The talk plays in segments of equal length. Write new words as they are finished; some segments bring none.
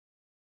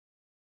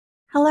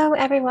Hello,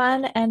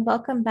 everyone, and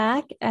welcome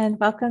back, and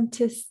welcome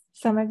to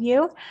some of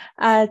you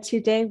to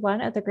day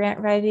one of the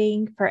Grant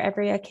Writing for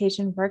Every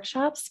Occasion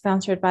workshop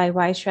sponsored by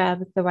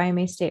YSHRAB, the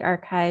Wyoming State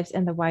Archives,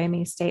 and the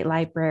Wyoming State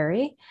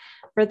Library.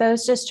 For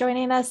those just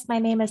joining us, my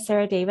name is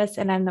Sarah Davis,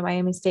 and I'm the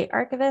Wyoming State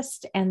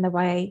Archivist and the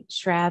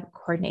YSHRAB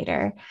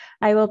Coordinator.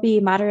 I will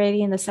be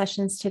moderating the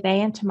sessions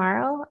today and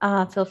tomorrow.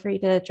 Feel free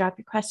to drop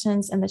your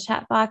questions in the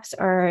chat box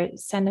or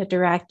send a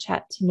direct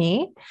chat to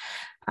me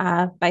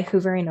by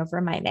hovering over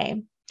my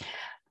name.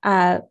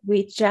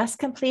 We just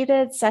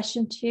completed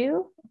session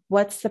 2,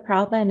 what's the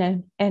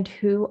problem and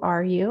who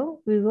are you?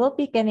 We will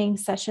be beginning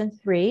session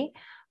 3,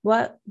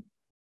 what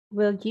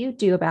will you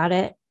do about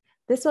it?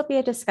 This will be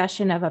a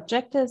discussion of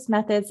objectives,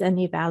 methods, and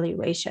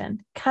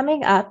evaluation.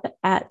 Coming up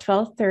at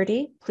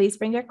 12:30, please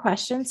bring your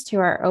questions to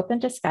our open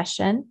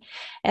discussion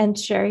and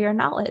share your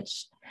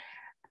knowledge.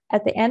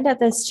 At the end of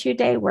this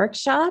 2-day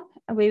workshop,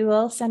 we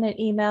will send an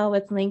email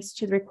with links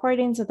to the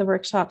recordings of the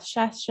workshop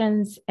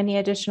sessions, any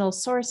additional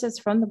sources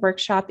from the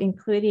workshop,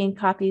 including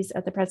copies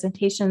of the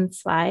presentation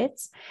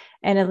slides,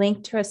 and a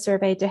link to a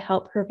survey to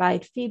help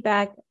provide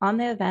feedback on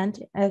the event,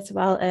 as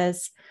well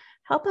as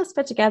help us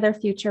put together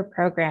future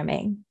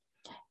programming.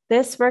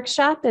 This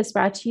workshop is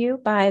brought to you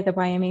by the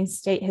Wyoming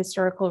State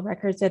Historical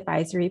Records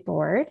Advisory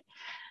Board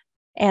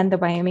and the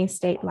Wyoming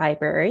State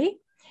Library.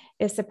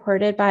 Is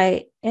supported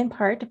in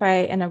part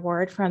by an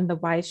award from the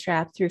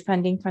YSHRAB through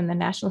funding from the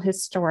National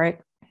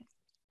Historic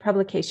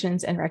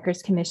Publications and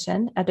Records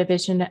Commission, a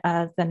division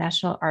of the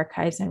National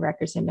Archives and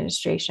Records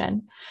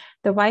Administration.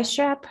 The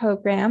YSHRAB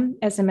program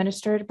is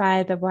administered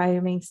by the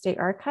Wyoming State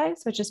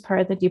Archives, which is part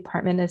of the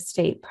Department of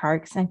State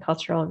Parks and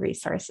Cultural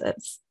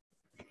Resources.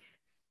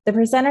 The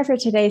presenter for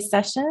today's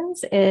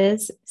sessions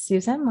is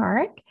Susan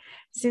Mark.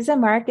 Susan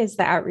Mark is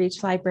the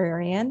outreach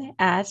librarian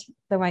at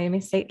the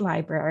Wyoming State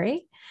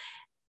Library.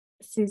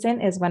 Susan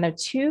is one of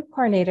 2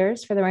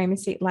 coordinators for the Wyoming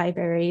State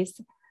Library's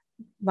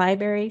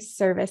Library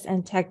Service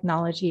and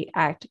Technology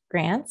Act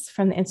grants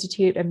from the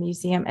Institute of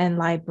Museum and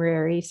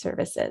Library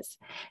Services.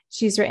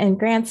 She's written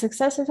grants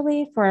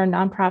successfully for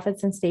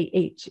nonprofits and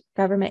state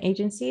government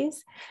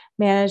agencies,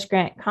 managed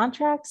grant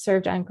contracts,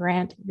 served on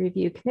grant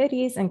review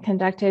committees, and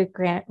conducted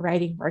grant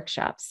writing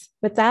workshops.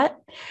 With that,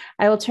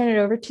 I will turn it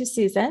over to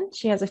Susan.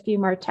 She has a few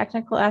more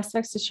technical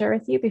aspects to share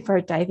with you before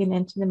diving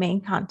into the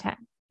main content.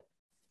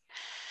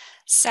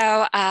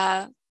 So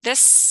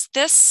this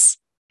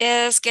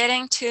is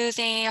getting to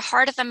the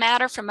heart of the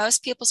matter from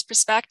most people's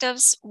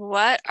perspectives.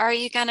 What are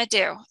you going to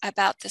do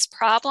about this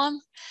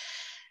problem?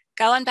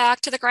 Going back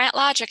to the grant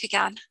logic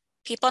again.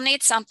 People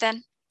need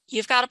something.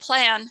 You've got a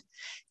plan.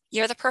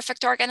 You're the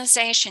perfect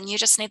organization. You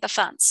just need the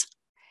funds.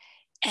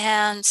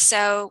 And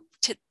so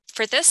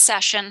for this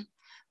session,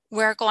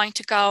 we're going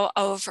to go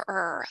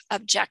over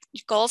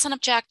goals and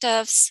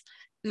objectives,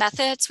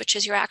 methods, which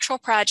is your actual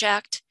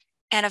project,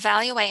 and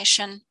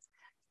evaluation.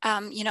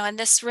 And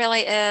this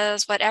really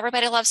is what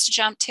everybody loves to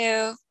jump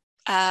to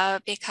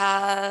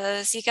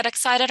because you get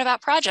excited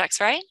about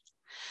projects, right?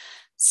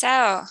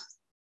 So,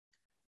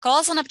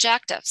 goals and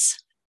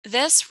objectives.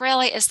 This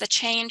really is the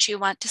change you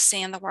want to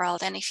see in the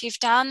world. And if you've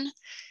done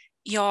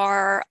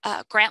your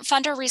grant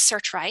funder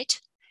research right,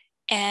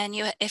 and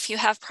if you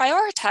have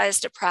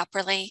prioritized it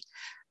properly,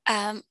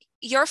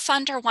 your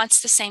funder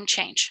wants the same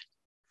change.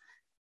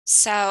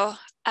 So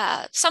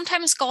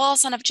sometimes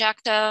goals and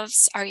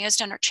objectives are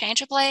used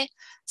interchangeably.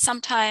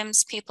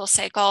 Sometimes people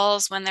say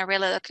goals when they're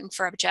really looking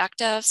for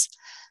objectives.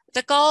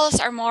 The goals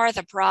are more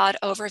the broad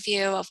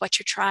overview of what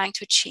you're trying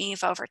to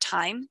achieve over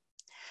time,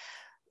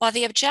 while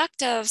the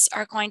objectives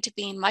are going to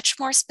be much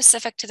more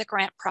specific to the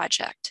grant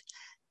project.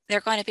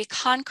 They're going to be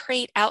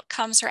concrete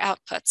outcomes or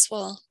outputs.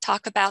 We'll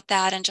talk about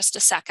that in just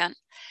a second.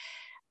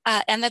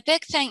 And the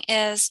big thing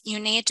is you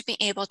need to be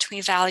able to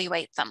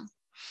evaluate them,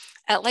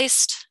 at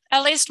least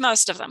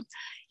most of them.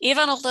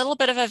 Even a little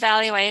bit of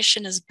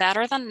evaluation is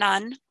better than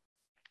none.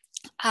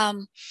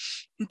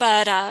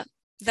 But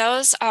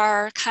those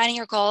are kind of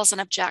your goals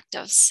and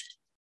objectives.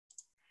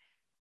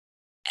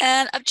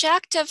 And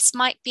objectives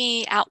might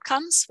be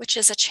outcomes, which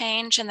is a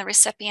change in the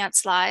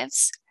recipient's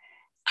lives,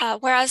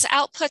 whereas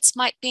outputs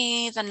might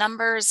be the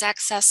numbers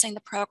accessing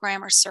the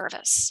program or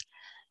service.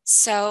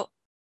 So,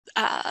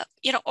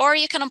 or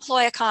you can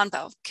employ a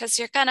combo because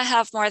you're going to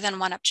have more than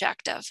one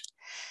objective.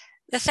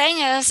 The thing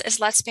is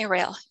let's be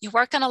real. You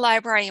work in a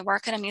library, you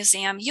work in a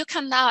museum, you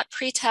cannot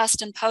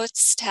pre-test and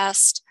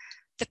post-test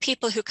the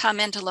people who come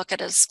in to look at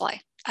a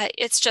display.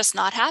 It's just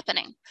not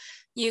happening.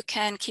 You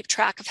can keep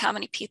track of how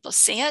many people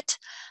see it.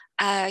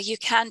 You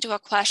can do a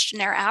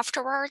questionnaire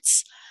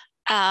afterwards.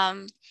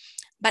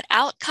 But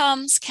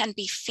outcomes can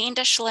be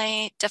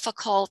fiendishly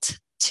difficult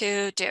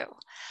to do.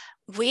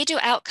 We do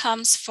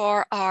outcomes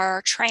for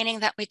our training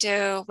that we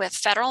do with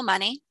federal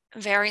money,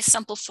 very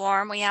simple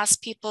form. We ask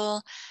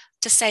people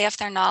to say if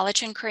their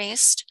knowledge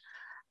increased.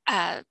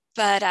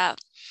 But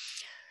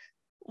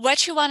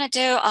what you want to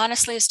do,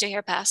 honestly, is do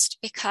your best,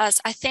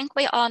 because I think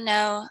we all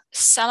know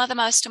some of the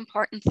most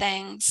important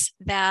things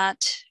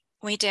that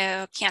we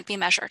do can't be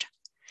measured.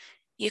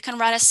 You can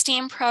run a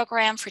STEAM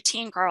program for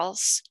teen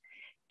girls,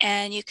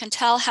 and you can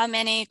tell how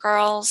many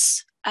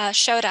girls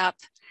showed up,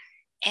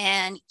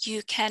 and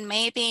you can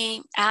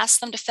maybe ask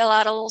them to fill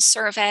out a little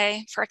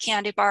survey for a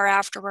candy bar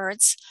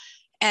afterwards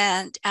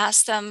and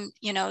ask them,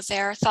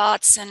 their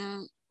thoughts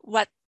and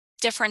what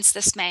difference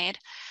this made.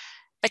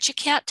 But you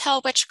can't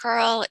tell which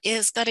girl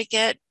is going to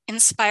get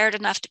inspired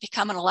enough to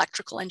become an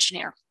electrical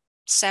engineer.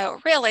 So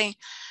really,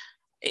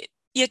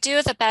 you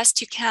do the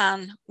best you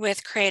can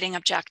with creating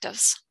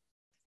objectives.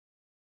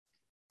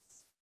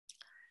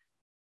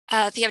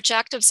 The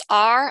objectives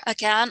are,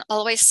 again,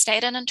 always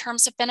stated in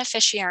terms of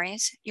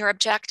beneficiaries. Your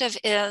objective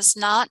is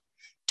not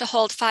to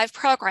hold 5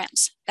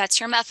 programs. That's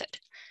your method.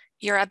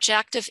 Your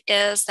objective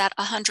is that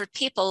 100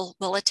 people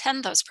will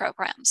attend those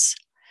programs.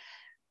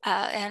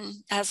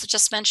 And as I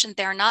just mentioned,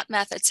 they're not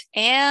methods,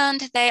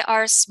 and they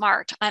are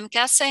SMART. I'm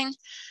guessing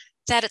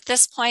that at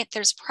this point,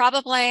 there's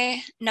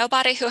probably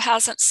nobody who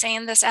hasn't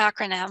seen this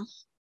acronym,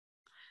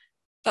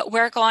 but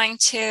we're going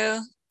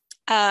to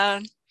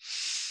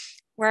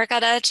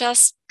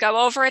just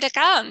go over it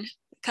again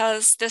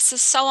because this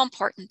is so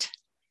important.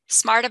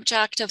 SMART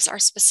objectives are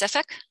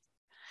specific,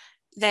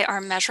 they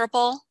are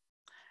measurable,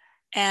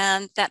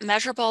 and that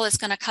measurable is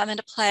going to come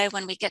into play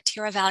when we get to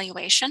your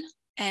evaluation.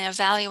 And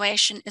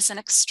evaluation is an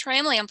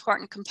extremely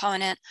important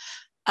component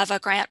of a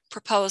grant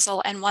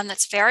proposal, and one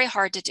that's very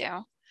hard to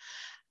do.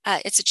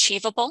 It's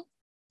achievable.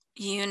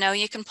 You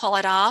can pull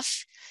it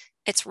off.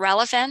 It's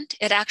relevant.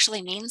 It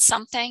actually means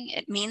something.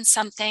 It means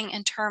something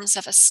in terms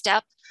of a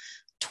step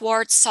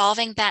towards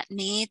solving that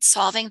need,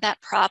 solving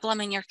that problem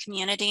in your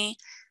community,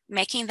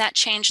 making that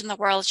change in the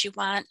world you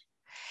want.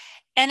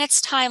 And it's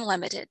time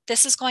limited.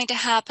 This is going to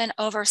happen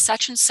over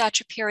such and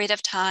such a period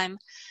of time,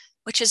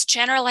 which is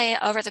generally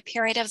over the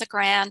period of the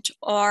grant,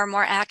 or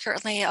more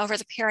accurately, over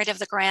the period of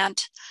the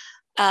grant,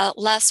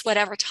 less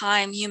whatever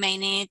time you may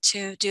need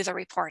to do the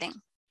reporting.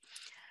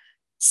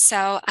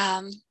 So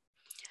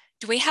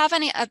do we have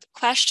any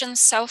questions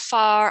so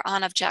far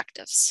on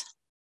objectives?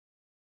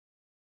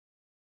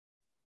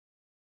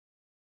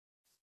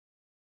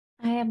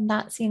 I have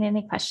not seen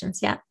any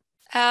questions yet.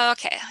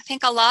 Okay, I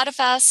think a lot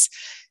of us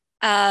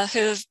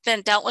who've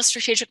been dealt with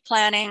strategic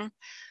planning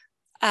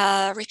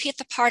repeat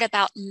the part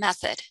about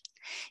method.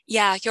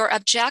 Yeah, your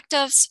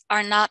objectives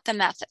are not the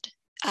method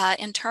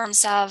in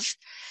terms of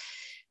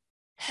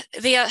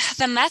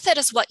the method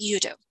is what you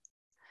do.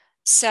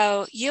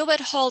 So you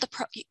would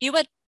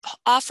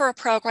offer a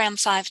program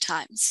 5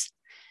 times.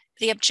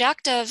 The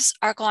objectives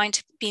are going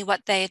to be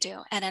what they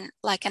do. And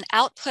like an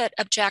output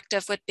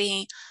objective would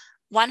be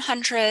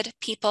 100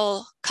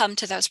 people come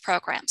to those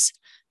programs.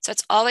 So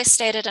it's always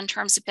stated in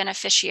terms of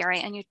beneficiary,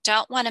 and you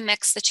don't want to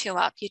mix the two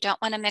up. You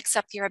don't want to mix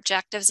up your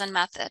objectives and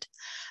method.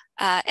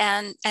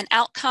 And an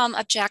outcome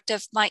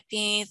objective might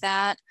be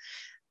that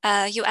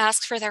you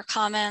ask for their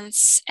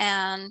comments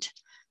and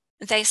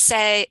they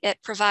say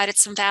it provided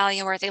some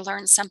value, or they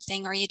learned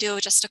something, or you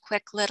do just a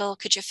quick little,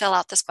 could you fill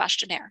out this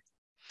questionnaire?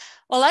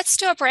 Well, let's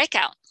do a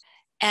breakout.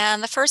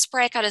 And the first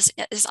breakout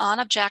is on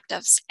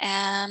objectives.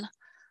 And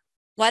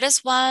what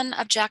is one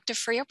objective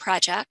for your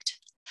project?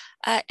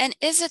 And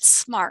is it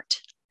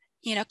SMART?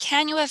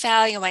 Can you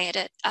evaluate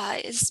it?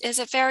 Is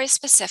it very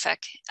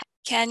specific?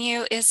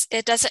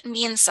 Does it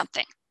mean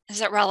something?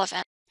 Is it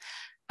relevant?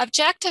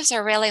 Objectives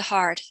are really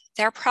hard.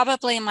 They're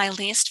probably my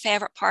least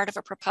favorite part of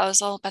a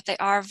proposal, but they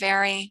are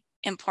very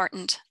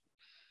important.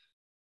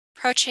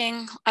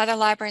 Approaching other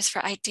libraries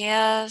for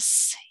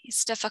ideas,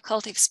 use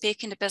difficulty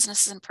speaking to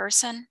businesses in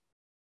person.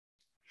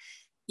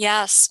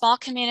 Yes, small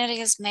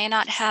communities may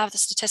not have the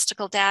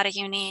statistical data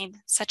you need,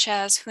 such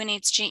as who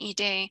needs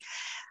GED.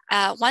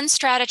 One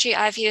strategy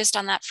I've used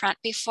on that front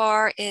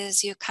before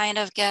is you kind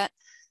of get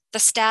the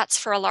stats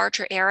for a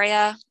larger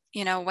area,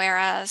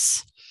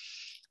 whereas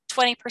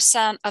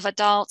 20% of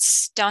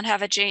adults don't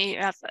have a GED.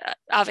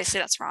 Obviously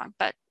that's wrong,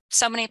 but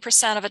so many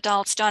percent of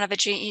adults don't have a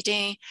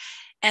GED.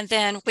 And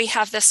then we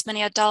have this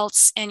many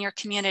adults in your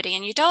community.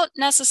 And you don't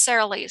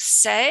necessarily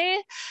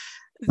say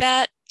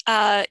that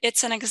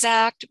it's an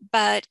exact,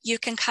 but you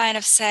can kind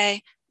of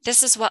say,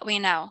 this is what we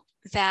know,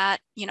 that,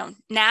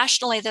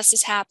 nationally this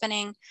is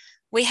happening.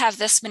 We have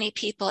this many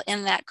people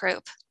in that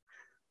group.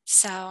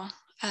 So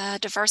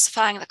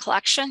diversifying the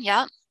collection,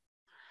 yeah.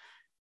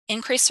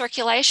 Increase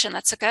circulation,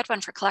 that's a good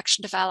one for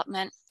collection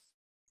development.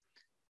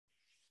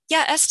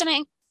 Yeah,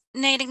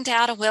 estimating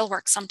data will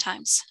work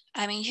sometimes.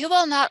 I mean, you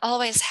will not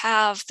always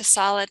have the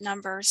solid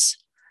numbers.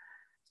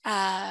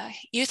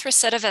 Youth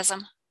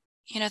recidivism,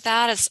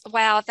 that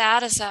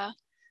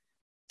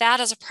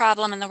is a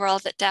problem in the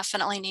world that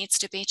definitely needs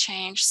to be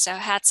changed. So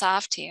hats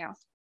off to you.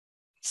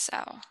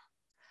 So,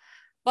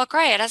 well,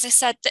 great. As I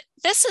said,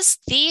 this is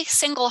the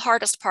single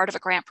hardest part of a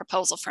grant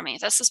proposal for me.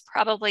 This is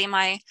probably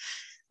my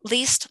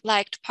least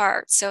liked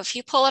part. So if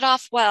you pull it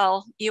off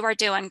well, you are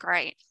doing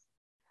great.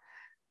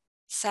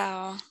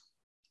 So,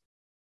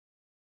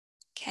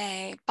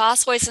 okay,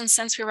 boss voice, and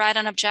since we write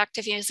an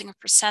objective using a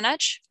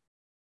percentage,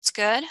 it's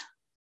good.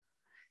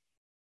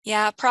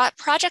 Yeah,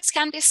 projects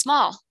can be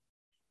small,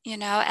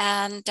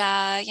 and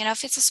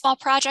if it's a small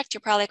project,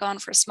 you're probably going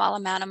for a small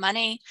amount of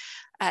money.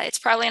 It's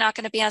probably not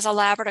going to be as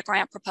elaborate a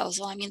grant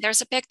proposal. I mean,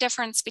 there's a big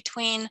difference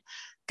between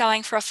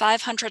going for a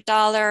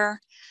 $500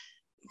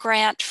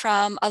 grant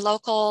from a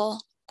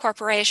local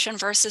corporation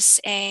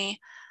versus a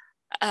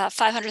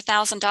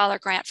 $500,000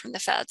 grant from the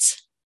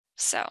feds.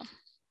 So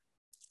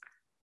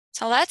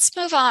let's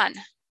move on.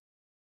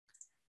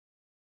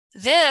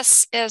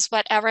 This is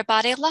what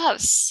everybody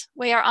loves.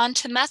 We are on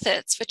to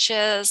methods, which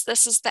is,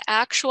 this is the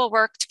actual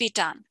work to be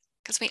done,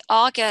 because we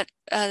all get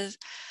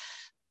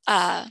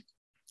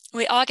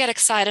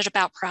excited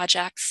about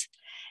projects.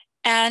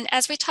 And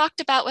as we talked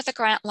about with the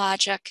grant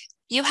logic,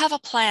 you have a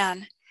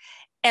plan.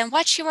 And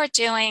what you are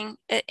doing,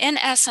 in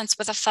essence,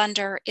 with a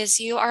funder is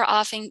you are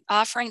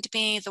offering to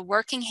be the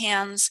working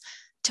hands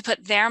to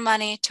put their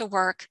money to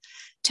work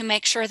to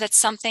make sure that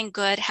something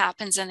good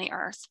happens in the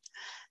earth.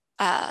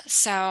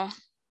 So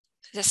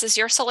this is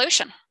your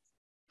solution.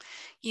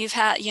 You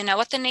know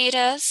what the need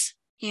is,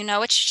 you know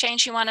which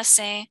change you want to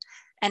see,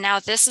 and now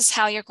this is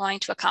how you're going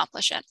to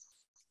accomplish it.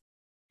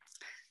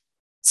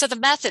 So the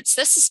methods,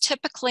 this is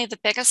typically the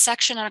biggest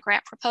section in a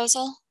grant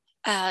proposal.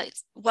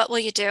 What will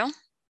you do?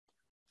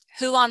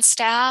 Who on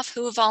staff,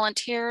 who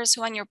volunteers,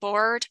 who on your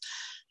board,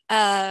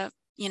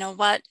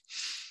 what,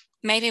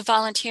 maybe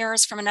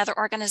volunteers from another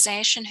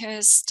organization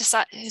who's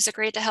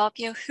agreed to help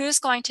you, who's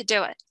going to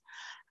do it?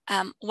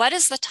 What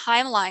is the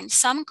timeline?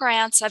 Some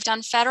grants, I've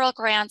done federal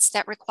grants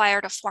that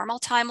required a formal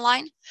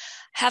timeline.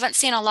 Haven't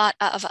seen a lot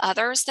of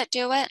others that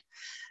do it.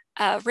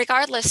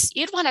 Regardless,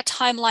 you'd want a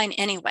timeline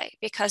anyway,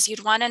 because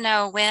you'd want to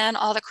know when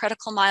all the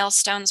critical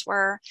milestones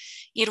were.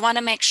 You'd want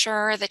to make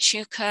sure that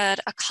you could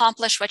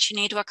accomplish what you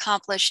need to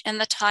accomplish in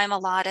the time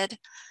allotted.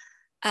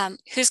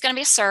 Who's going to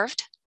be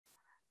served?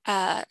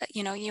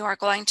 You are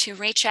going to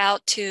reach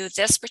out to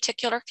this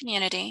particular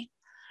community.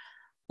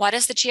 What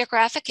is the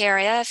geographic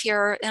area? If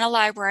you're in a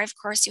library, of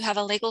course, you have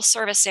a legal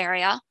service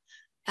area.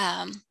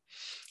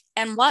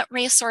 And what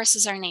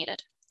resources are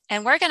needed?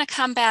 And we're going to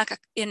come back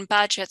in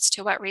budgets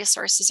to what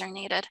resources are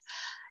needed.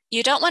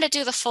 You don't want to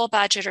do the full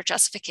budget or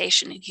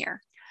justification in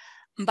here.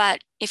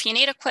 But if you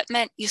need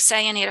equipment, you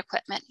say you need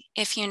equipment.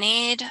 If you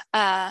need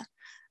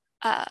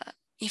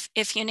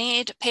if you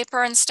need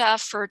paper and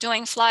stuff for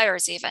doing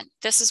flyers even,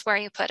 this is where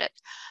you put it.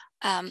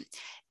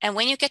 And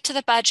when you get to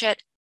the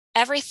budget,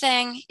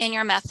 everything in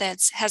your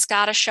methods has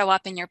got to show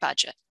up in your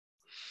budget.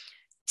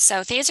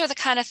 So these are the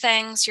kind of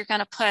things you're going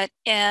to put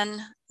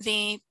in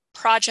the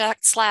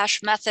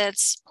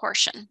project/methods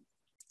portion.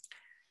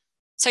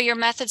 So your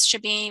methods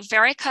should be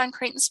very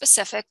concrete and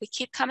specific. We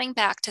keep coming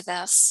back to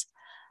this.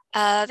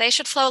 They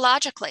should flow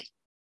logically.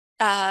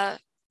 They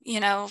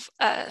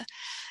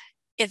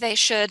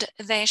should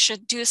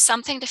do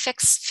something to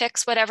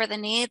fix whatever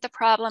the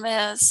problem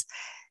is.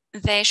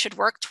 They should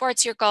work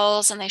towards your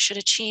goals, and they should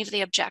achieve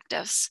the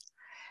objectives.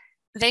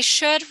 They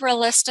should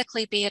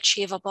realistically be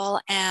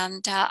achievable.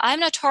 And I'm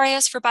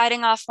notorious for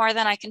biting off more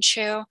than I can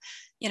chew.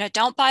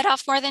 Don't bite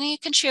off more than you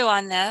can chew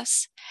on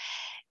this.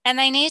 And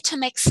they need to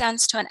make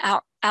sense to an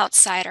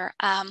outsider.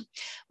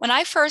 When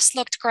I first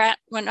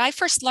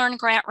learned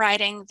grant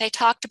writing, they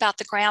talked about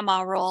the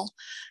grandma rule,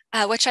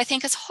 which I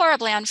think is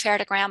horribly unfair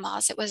to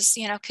grandmas. It was,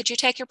 could you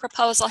take your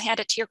proposal, hand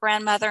it to your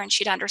grandmother, and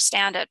she'd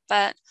understand it.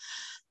 But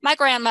my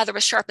grandmother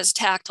was sharp as a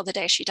tack till the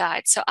day she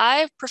died. So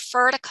I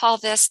prefer to call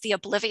this the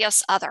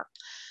oblivious other.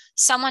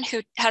 Someone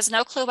who has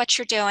no clue what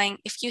you're doing.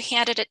 If you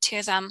handed it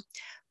to them,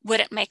 would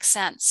it make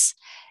sense?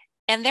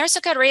 And there's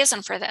a good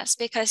reason for this,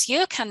 because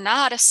you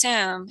cannot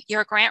assume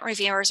your grant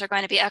reviewers are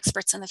going to be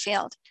experts in the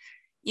field.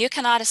 You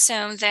cannot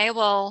assume they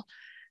will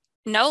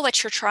know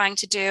what you're trying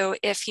to do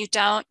if you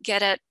don't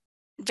get it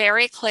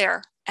very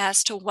clear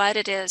as to what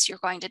it is you're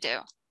going to do.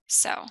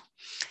 So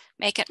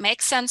make it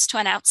make sense to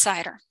an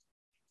outsider.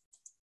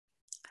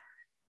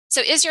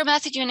 So is your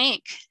method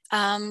unique?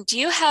 Do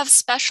you have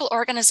special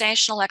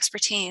organizational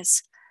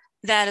expertise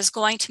that is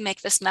going to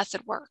make this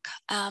method work?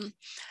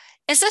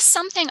 Is this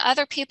something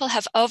other people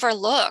have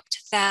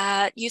overlooked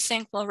that you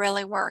think will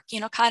really work?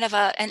 Kind of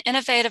an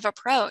innovative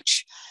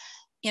approach.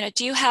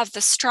 Do you have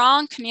the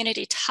strong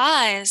community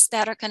ties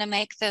that are going to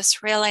make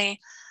this really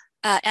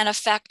an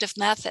effective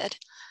method?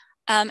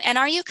 And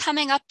are you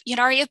coming up,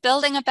 are you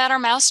building a better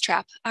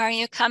mousetrap? Are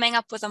you coming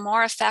up with a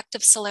more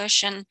effective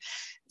solution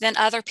than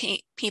other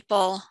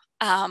people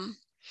have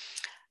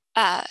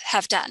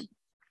done?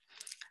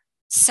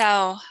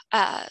 So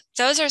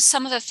those are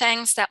some of the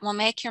things that will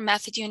make your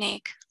method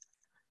unique.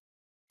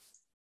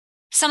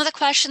 Some of the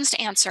questions to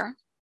answer.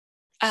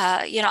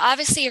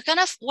 Obviously you're going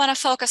to want to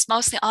focus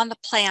mostly on the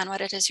plan,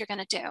 what it is you're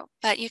going to do,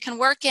 but you can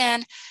work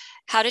in,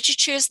 how did you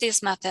choose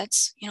these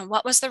methods?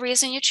 What was the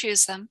reason you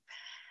choose them?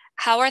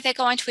 How are they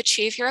going to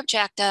achieve your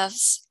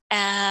objectives?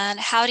 And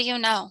how do you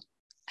know?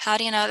 How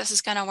do you know this is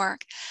going to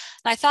work?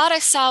 And I thought I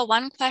saw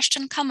one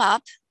question come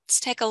up. Let's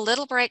take a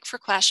little break for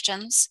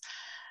questions.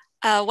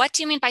 What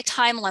do you mean by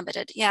time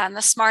limited? Yeah, and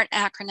the SMART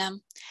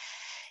acronym.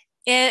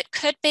 It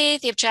could be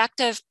the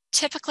objective.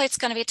 Typically, it's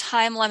going to be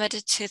time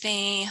limited to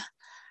the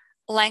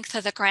length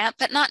of the grant,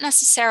 but not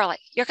necessarily.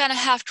 You're going to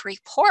have to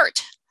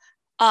report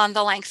on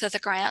the length of the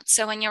grant.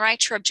 So when you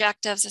write your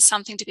objectives as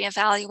something to be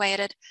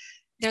evaluated,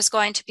 there's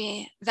going to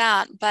be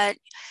that, but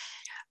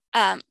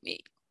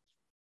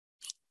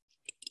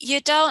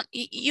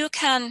you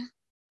can,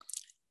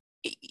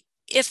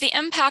 if the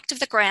impact of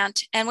the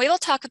grant, and we will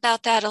talk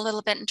about that a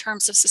little bit in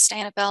terms of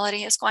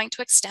sustainability, is going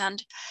to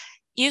extend,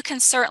 you can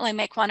certainly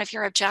make one of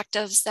your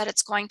objectives that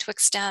it's going to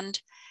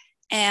extend.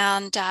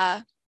 And,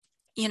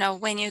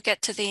 when you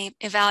get to the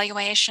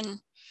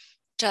evaluation,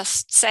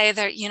 just say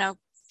that,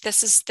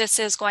 this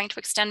is going to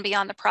extend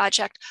beyond the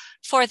project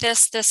for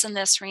this, and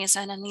this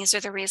reason, and these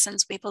are the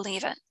reasons we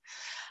believe it.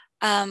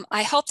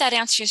 I hope that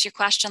answers your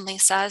question,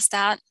 Lisa. Is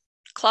that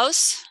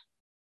close?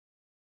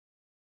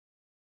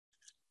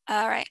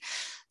 All right,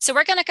 so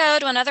we're going to go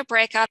to another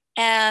breakout,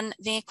 and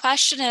the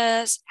question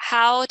is,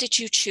 how did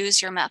you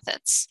choose your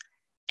methods,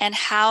 and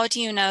how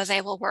do you know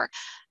they will work?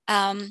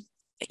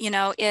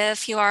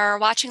 If you are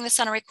watching this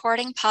on a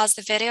recording, pause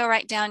the video,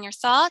 write down your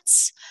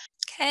thoughts.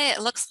 Okay,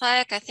 it looks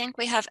like I think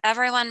we have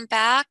everyone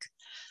back.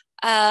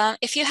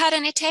 If you had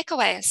any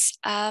takeaways,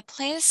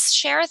 please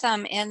share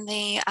them in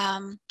the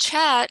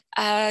chat.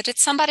 Did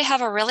somebody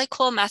have a really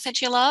cool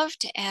method you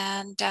loved?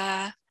 And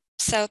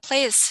so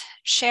please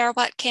share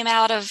what came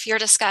out of your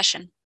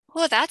discussion.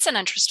 Oh, that's an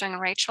interesting one,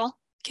 Rachel.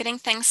 Getting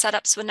things set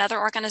up so another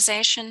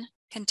organization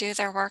can do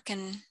their work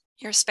in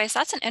your space.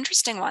 That's an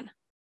interesting one.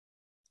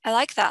 I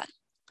like that.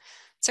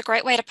 It's a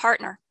great way to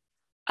partner.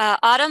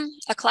 Autumn,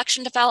 a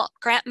collection develop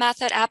grant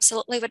method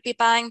absolutely would be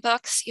buying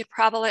books. You'd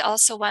probably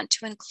also want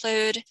to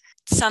include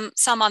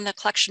some on the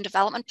collection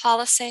development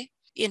policy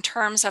in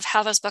terms of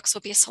how those books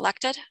will be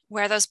selected,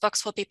 where those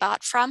books will be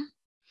bought from.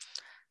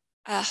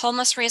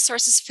 Homeless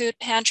resources, food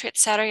pantry,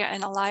 etc.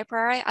 in a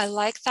library. I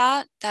like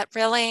that. That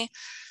really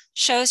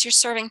shows you're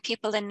serving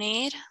people in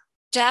need.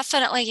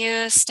 Definitely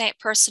use state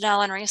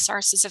personnel and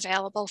resources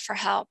available for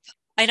help.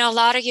 I know a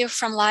lot of you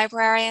from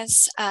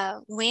libraries.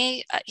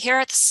 We here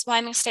at the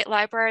Wyoming State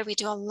Library, we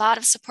do a lot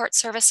of support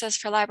services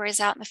for libraries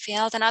out in the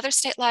field, and other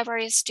state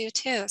libraries do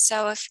too.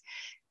 So if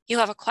you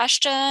have a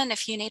question,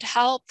 if you need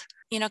help,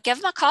 give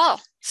them a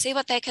call, see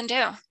what they can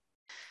do.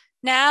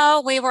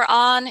 Now we were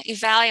on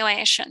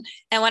evaluation.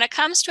 And when it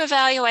comes to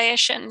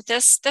evaluation,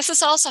 this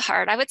is also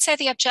hard. I would say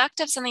the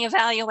objectives and the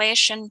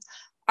evaluation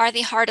are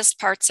the hardest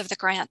parts of the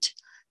grant.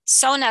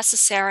 So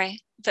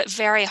necessary, but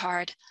very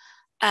hard.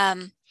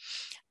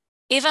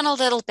 Even a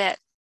little bit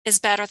is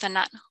better than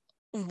none.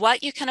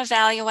 What you can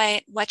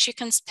evaluate, what you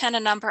can pin a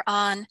number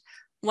on,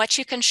 what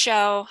you can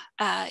show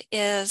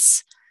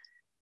is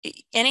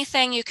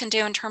anything you can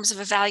do in terms of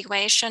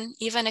evaluation,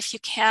 even if you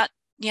can't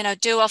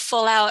do a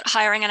full out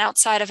hiring an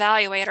outside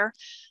evaluator,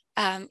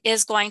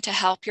 is going to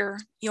help your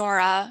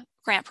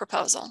grant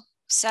proposal.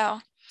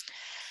 So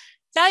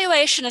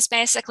evaluation is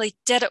basically,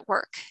 did it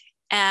work?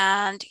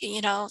 And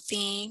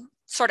the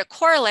sort of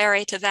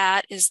corollary to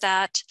that is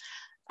that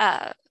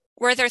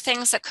were there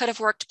things that could have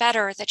worked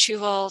better that you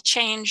will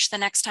change the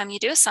next time you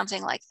do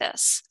something like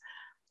this?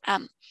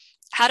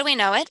 How do we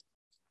know it?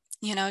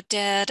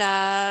 Did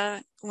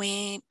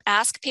we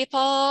ask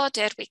people?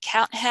 Did we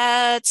count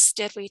heads?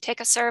 Did we take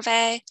a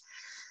survey?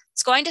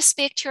 It's going to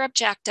speak to your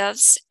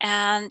objectives.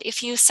 And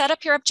if you set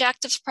up your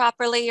objectives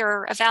properly,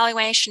 your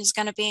evaluation is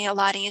going to be a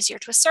lot easier.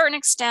 To a certain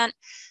extent,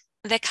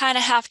 they kind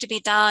of have to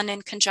be done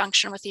in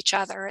conjunction with each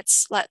other.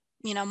 It's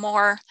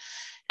more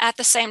at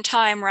the same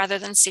time rather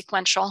than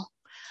sequential.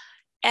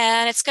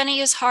 And it's going to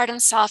use hard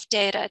and soft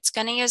data. It's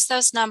going to use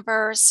those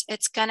numbers.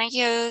 It's going to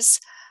use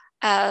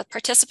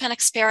participant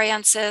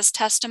experiences,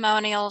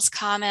 testimonials,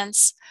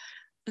 comments,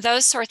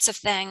 those sorts of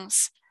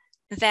things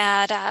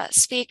that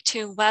speak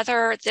to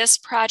whether this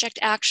project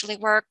actually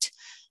worked,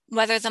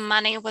 whether the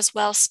money was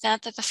well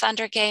spent that the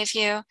funder gave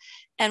you,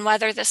 and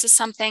whether this is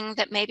something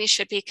that maybe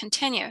should be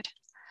continued.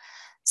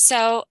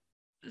 So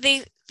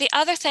the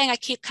other thing I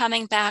keep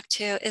coming back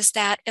to is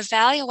that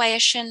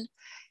evaluation,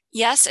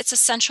 yes, it's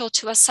essential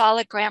to a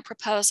solid grant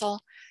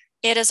proposal.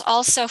 It is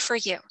also for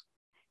you.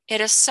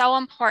 It is so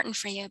important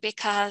for you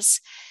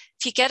because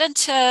if you get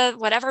into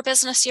whatever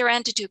business you're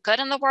in to do good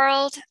in the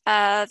world,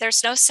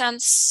 there's no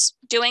sense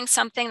doing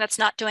something that's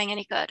not doing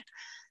any good.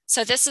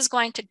 So this is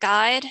going to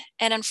guide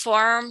and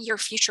inform your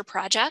future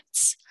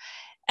projects.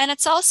 And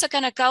it's also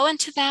going to go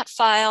into that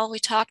file we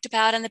talked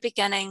about in the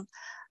beginning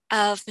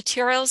of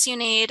materials you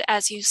need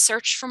as you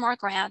search for more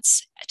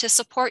grants to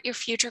support your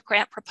future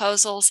grant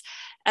proposals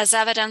as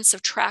evidence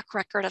of track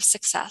record of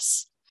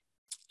success.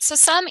 So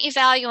some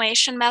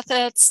evaluation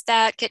methods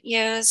that get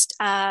used,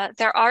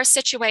 there are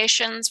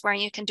situations where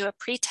you can do a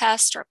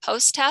pre-test or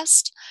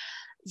post-test.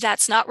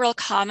 That's not real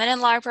common in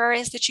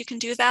libraries that you can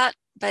do that,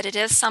 but it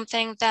is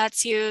something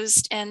that's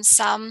used in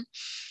some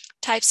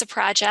types of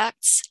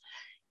projects.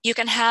 You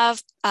can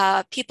have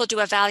people do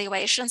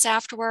evaluations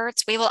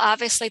afterwards. We will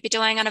obviously be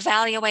doing an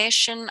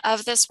evaluation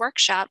of this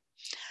workshop.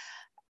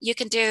 You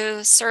can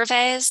do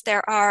surveys.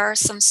 There are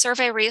some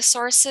survey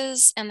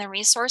resources in the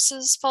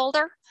resources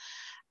folder.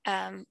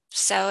 And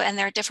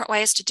there are different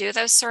ways to do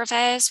those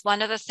surveys.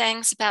 One of the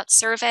things about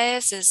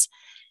surveys is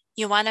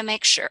you want to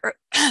make sure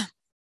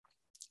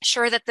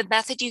that the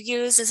method you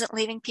use isn't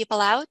leaving people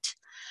out.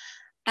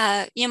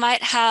 You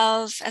might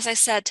have, as I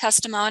said,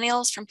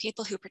 testimonials from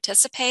people who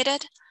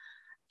participated,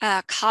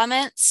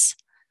 comments,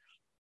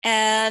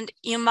 and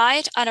you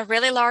might, on a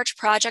really large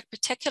project,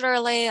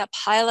 particularly a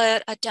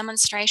pilot, a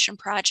demonstration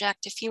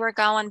project, if you were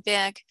going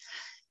big,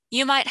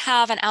 you might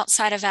have an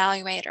outside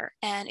evaluator.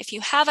 And if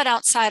you have an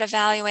outside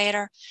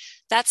evaluator,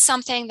 that's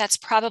something that's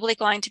probably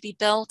going to be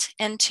built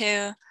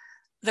into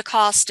the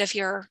cost of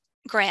your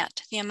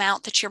grant, the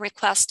amount that you're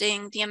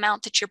requesting, the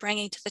amount that you're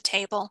bringing to the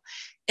table.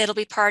 It'll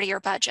be part of your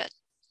budget.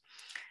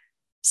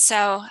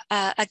 So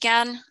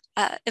again,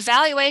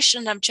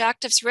 evaluation and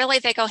objectives, really,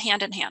 they go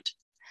hand in hand.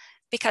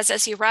 Because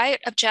as you write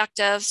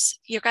objectives,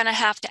 you're going to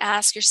have to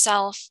ask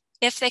yourself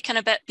if they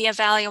can be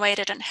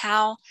evaluated and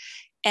how.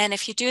 And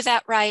if you do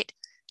that right,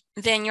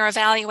 then your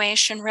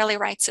evaluation really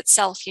writes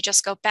itself. You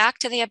just go back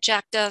to the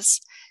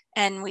objectives,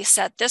 and we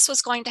said this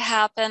was going to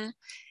happen,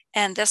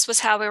 and this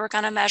was how we were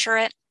going to measure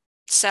it.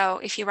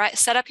 So if you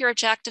set up your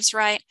objectives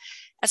right,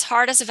 as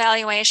hard as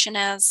evaluation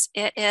is,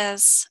 it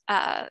is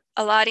a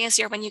lot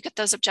easier when you get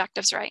those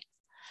objectives right.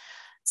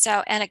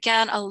 So, and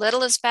again, a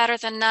little is better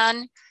than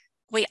none.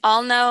 We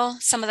all know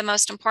some of the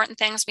most important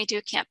things we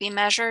do can't be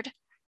measured.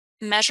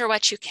 Measure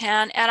what you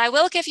can. And I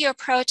will give you a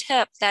pro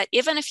tip that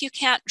even if you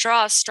can't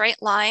draw a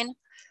straight line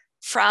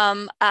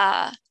from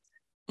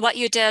what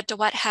you did to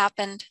what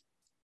happened,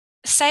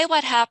 say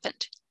what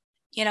happened.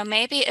 You know,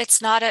 maybe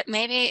it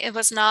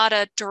was not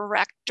a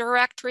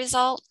direct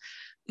result,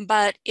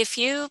 but if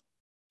you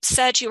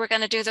said you were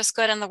going to do this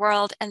good in the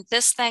world and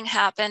this thing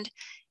happened,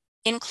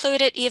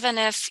 include it even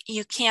if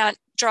you can't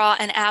draw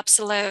an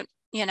absolute,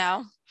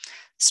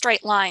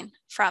 straight line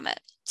from it.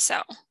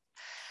 So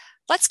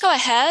let's go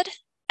ahead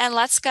and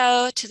let's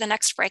go to the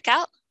next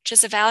breakout, which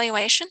is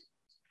evaluation.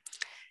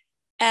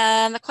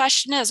 And the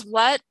question is,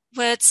 what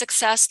would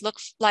success look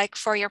like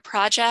for your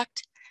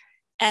project,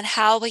 and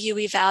how will you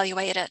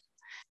evaluate it?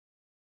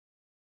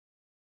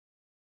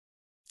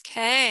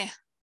 Okay.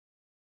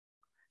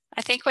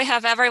 I think we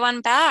have everyone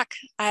back.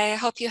 I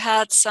hope you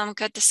had some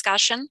good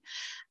discussion.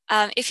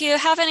 If you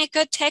have any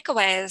good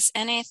takeaways,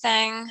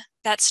 anything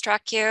that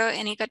struck you,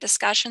 any good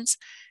discussions,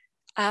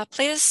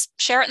 please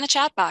share it in the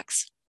chat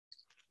box.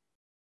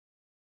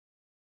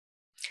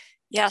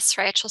 Yes,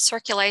 Rachel,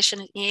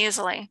 circulation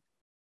easily.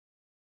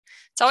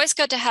 It's always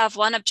good to have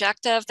one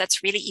objective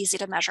that's really easy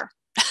to measure.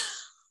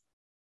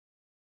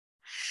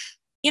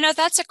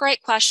 That's a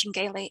great question,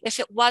 Gailey. If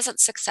it wasn't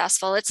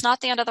successful, it's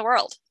not the end of the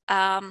world.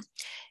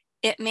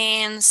 It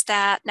means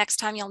that next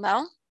time you'll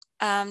know.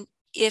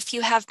 If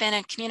you have been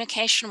in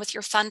communication with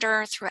your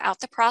funder throughout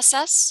the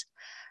process,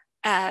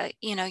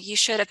 you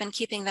should have been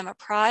keeping them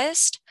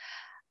apprised.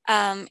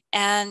 And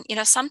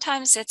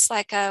sometimes it's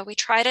like we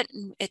tried it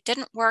and it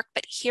didn't work,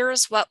 but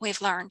here's what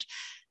we've learned.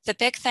 The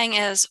big thing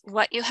is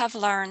what you have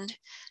learned,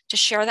 to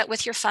share that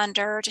with your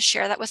funder, to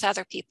share that with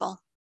other people.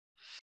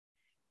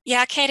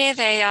 Yeah, Katie,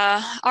 they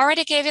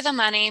already gave you the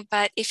money,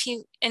 but if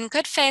you, in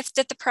good faith,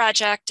 did the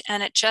project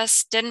and it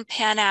just didn't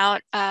pan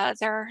out,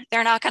 they're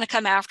not going to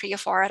come after you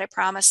for it. I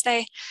promise.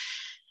 They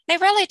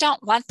really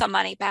don't want the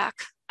money back.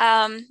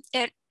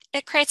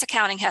 It creates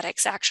accounting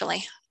headaches,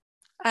 actually.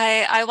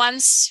 I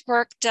once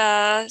worked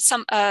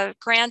some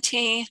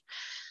grantee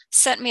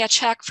sent me a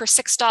check for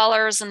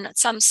 $6 and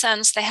some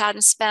cents they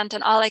hadn't spent,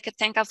 and all I could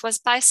think of was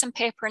buy some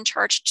paper and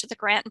charge it to the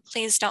grant, and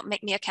please don't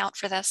make me account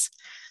for this.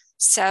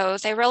 So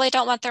they really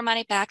don't want their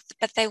money back,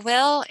 but they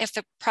will, if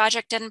the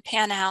project didn't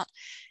pan out,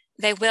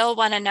 they will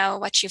want to know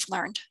what you've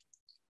learned.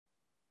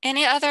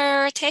 Any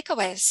other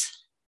takeaways?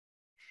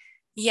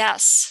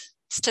 Yes,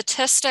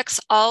 statistics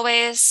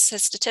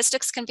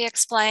can be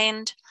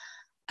explained.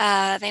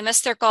 They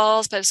missed their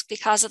goals, but it's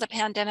because of the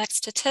pandemic.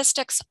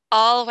 Statistics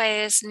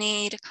always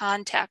need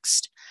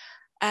context.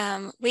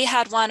 We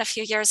had one a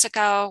few years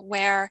ago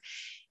where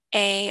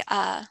a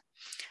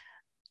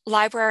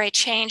library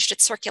changed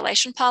its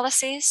circulation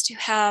policies to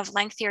have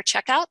lengthier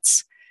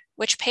checkouts,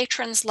 which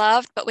patrons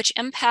loved, but which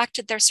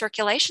impacted their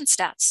circulation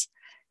stats.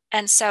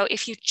 And so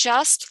if you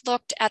just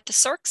looked at the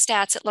circ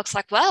stats, it looks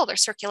like, well, their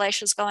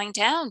circulation is going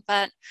down,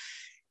 but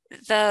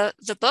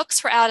the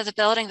books were out of the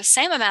building the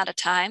same amount of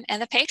time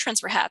and the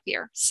patrons were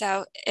happier.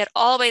 So it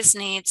always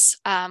needs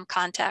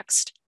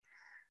context.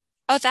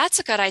 Oh, that's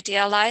a good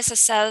idea. Liza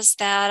says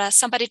that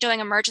somebody doing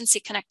emergency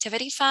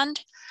connectivity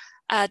fund,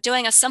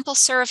 doing a simple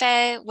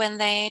survey when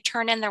they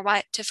turn in their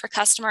for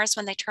customers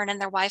when they turn in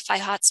their Wi-Fi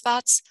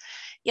hotspots.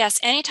 Yes,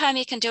 anytime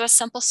you can do a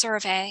simple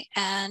survey,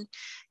 and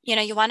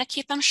you want to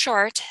keep them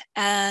short.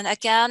 And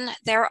again,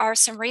 there are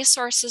some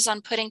resources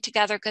on putting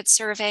together good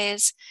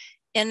surveys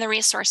in the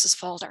resources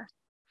folder.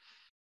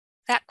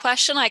 That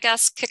question, I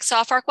guess, kicks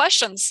off our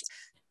questions.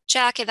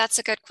 Jackie, that's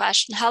a good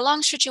question. How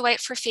long should you wait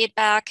for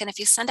feedback? And if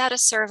you send out a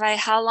survey,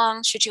 how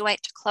long should you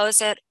wait to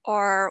close it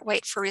or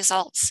wait for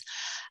results?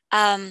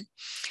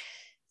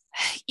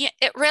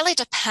 It really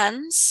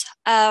depends,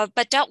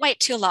 but don't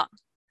wait too long.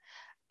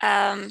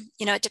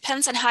 It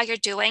depends on how you're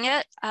doing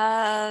it.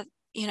 There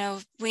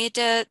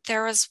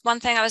was one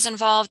thing I was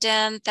involved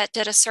in that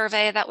did a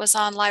survey that was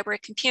on library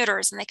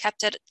computers, and they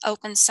kept it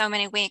open so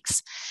many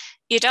weeks.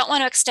 You don't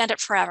want to extend it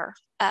forever.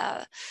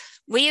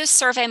 We use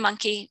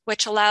SurveyMonkey,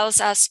 which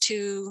allows us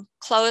to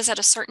close at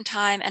a certain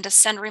time and to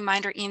send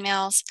reminder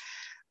emails.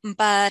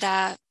 But,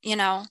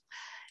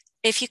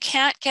 if you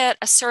can't get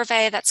a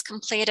survey that's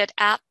completed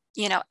at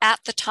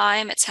the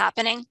time it's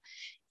happening,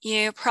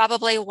 you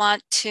probably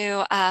want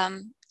to,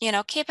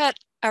 keep it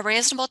a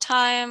reasonable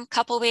time,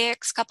 couple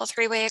weeks,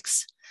 3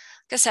 weeks.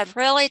 Like I said,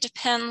 really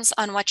depends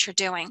on what you're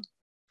doing.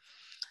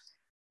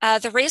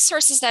 The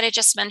resources that I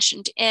just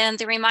mentioned in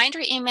the reminder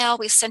email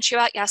we sent you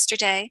out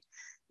yesterday,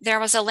 there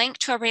was a link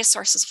to a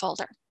resources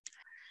folder.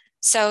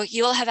 So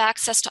you will have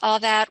access to all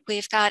that.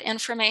 We've got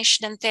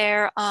information in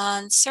there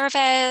on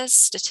surveys,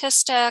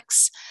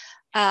 statistics,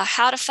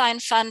 how to find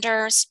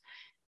funders,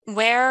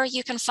 where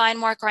you can find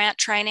more grant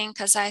training,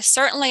 because I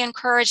certainly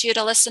encourage you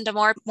to listen to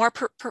more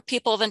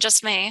people than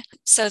just me.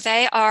 So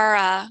they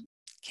are,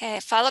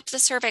 follow up the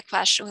survey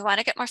question. We want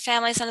to get more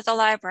families into the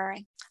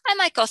library. I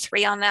might go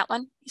 3 on that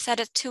one. You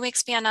said 2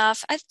 weeks be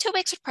enough. 2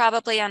 weeks would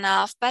probably be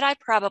enough, but I'd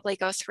probably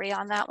go 3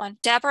 on that one.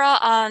 Deborah,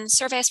 on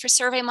surveys for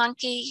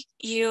SurveyMonkey,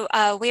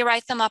 we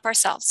write them up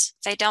ourselves.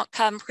 They don't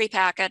come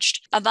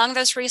prepackaged. Among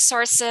those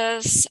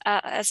resources,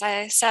 as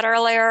I said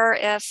earlier,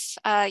 if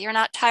you're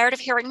not tired of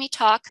hearing me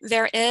talk,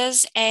 there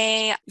is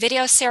a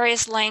video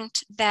series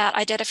linked that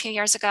I did a few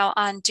years ago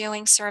on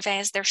doing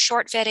surveys. They're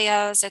short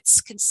videos.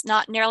 It's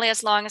not nearly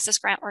as long as this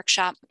grant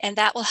workshop, and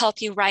that will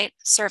help you write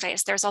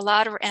surveys. There's a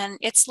lot and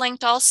it's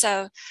linked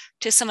also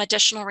to some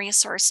additional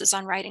resources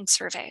on writing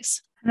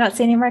surveys. I'm not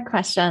seeing any more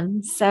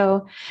questions.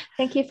 So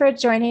thank you for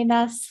joining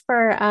us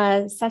for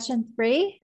session 3.